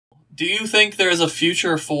Do you think there is a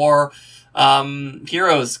future for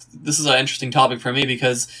Heroes? This is an interesting topic for me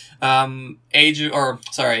because Age of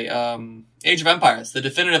Empires, the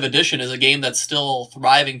definitive edition, is a game that's still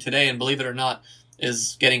thriving today, and believe it or not,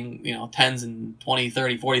 is getting, tens and 20,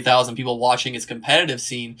 30, 40,000 people watching its competitive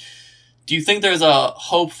scene. Do you think there's a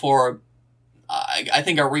hope for, I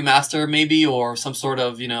think a remaster maybe, or some sort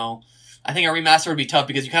of, I think a remaster would be tough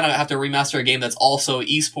because you kind of have to remaster a game that's also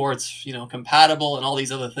esports, compatible and all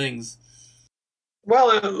these other things.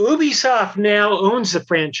 Well, Ubisoft now owns the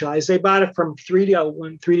franchise. They bought it from 3DO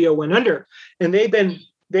when 3DO went under, and they've been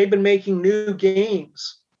making new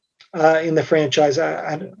games in the franchise.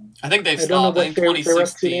 I think they've stopped. I think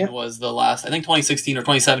 2016 was the last. I think 2016 or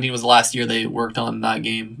 2017 was the last year they worked on that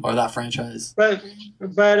game or that franchise. But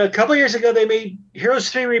a couple of years ago, they made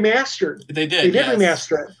Heroes 3 Remastered. They did. Yes.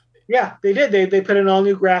 Remaster it. Yeah, they did. They put in all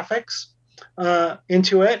new graphics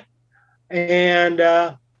into it, and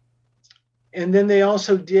then they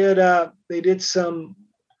also did some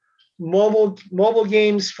mobile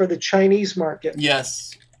games for the Chinese market.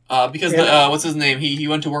 Yes. Because what's his name? He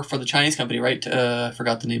went to work for the Chinese company, right? I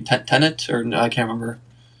forgot the name. Tenet, or no, I can't remember.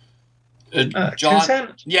 John.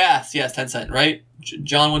 Tencent? Yes, Tencent, right?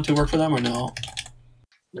 John went to work for them, or no?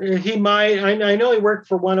 He might. I know he worked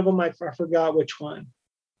for one of them. I forgot which one.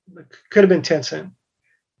 It could have been Tencent.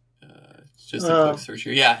 Just a quick search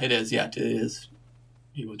here. Yeah, it is. Yeah, it is.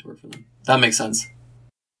 He went to work for them. That makes sense.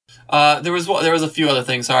 There was a few other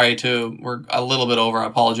things. Sorry, we're a little bit over. I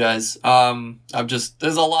apologize. There's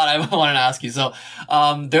a lot I wanted to ask you. So,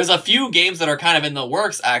 there's a few games that are kind of in the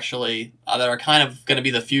works actually, that are kind of going to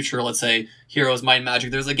be the future. Let's say Heroes, Might and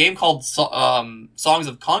Magic. There's a game called Songs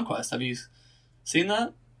of Conquest. Have you seen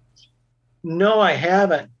that? No, I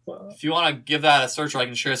haven't. If you want to give that a search, or I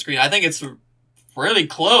can share a screen. I think it's really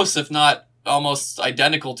close, if not almost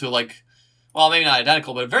identical to well, maybe not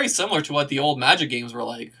identical, but very similar to what the old Magic games were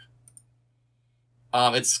like.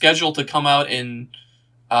 It's scheduled to come out in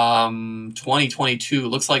 2022.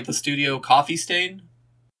 Looks like the studio Coffee Stain.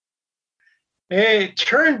 A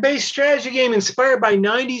turn-based strategy game inspired by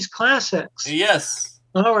 90s classics. Yes.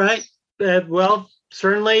 All right. Well,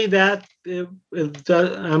 certainly that. I'm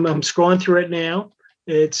scrolling through it now.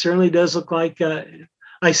 It certainly does look like.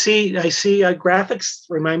 I see graphics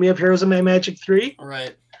remind me of Heroes of Might and Magic 3. All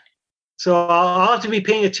right. So I'll have to be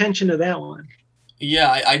paying attention to that one.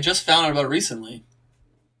 Yeah, I just found out about it recently.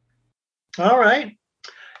 All right.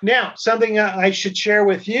 Now, something I should share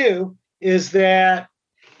with you is that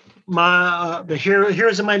the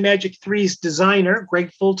Heroes of Might and Magic 3's designer,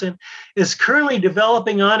 Greg Fulton, is currently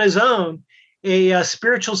developing on his own a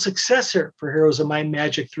spiritual successor for Heroes of Might and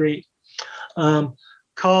Magic 3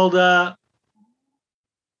 called...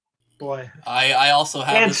 Boy, I also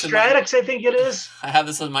have this Stratix, I think it is. I have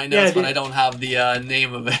this in my notes, but I don't have the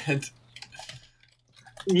name of it.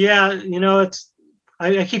 Yeah, it's.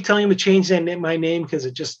 I keep telling him to change my name because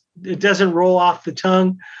it doesn't roll off the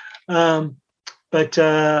tongue. But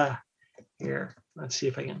here, let's see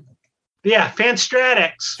if I can. Yeah,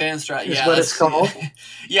 Fanstratix. Fanstratix, what it's called.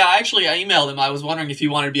 Yeah, actually, I emailed him. I was wondering if he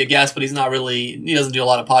wanted to be a guest, but he doesn't do a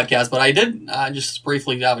lot of podcasts. But I did just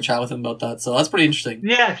briefly have a chat with him about that, so that's pretty interesting.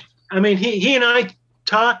 Yeah. I mean, he and I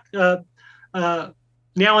talk now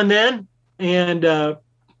and then, and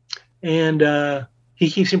he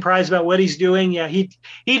keeps surprised about what he's doing. Yeah, he'd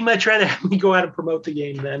much rather have me go out and promote the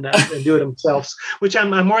game than do it himself, which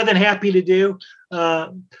I'm more than happy to do.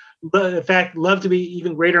 But in fact, love to be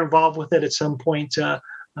even greater involved with it at some point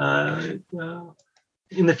in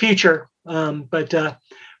the future. But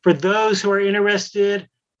for those who are interested,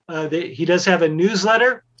 he does have a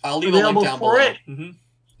newsletter. I'll leave a link down below. Mm-hmm.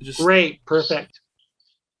 Great, perfect.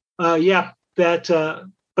 But yeah,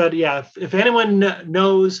 if anyone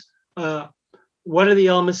knows what are the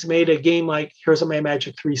elements that made a game like Heroes of Might and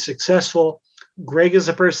Magic 3 successful, Greg is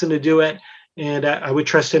the person to do it, and I would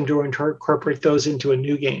trust him to incorporate those into a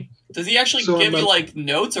new game. Does he actually give you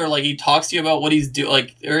notes, or he talks to you about what he's doing,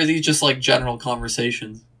 or is he just general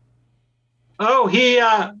conversations? Oh,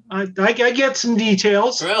 I get some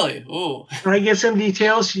details. Really? Ooh. I get some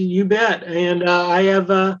details, you bet. And I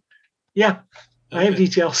have, I have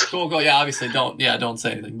details. Cool. Yeah, obviously don't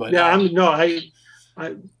say anything. But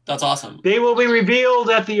that's awesome. They will be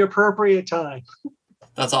revealed at the appropriate time.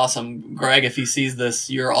 That's awesome. Greg, if he sees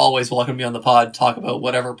this, you're always welcome to be on the pod, talk about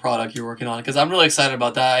whatever product you're working on, because I'm really excited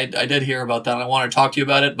about that. I did hear about that, and I want to talk to you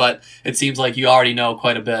about it, but it seems like you already know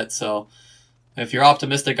quite a bit, so... If you're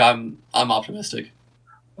optimistic, I'm optimistic.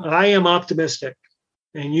 I am optimistic,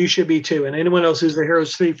 and you should be too. And anyone else who's the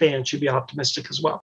Heroes 3 fan should be optimistic as well.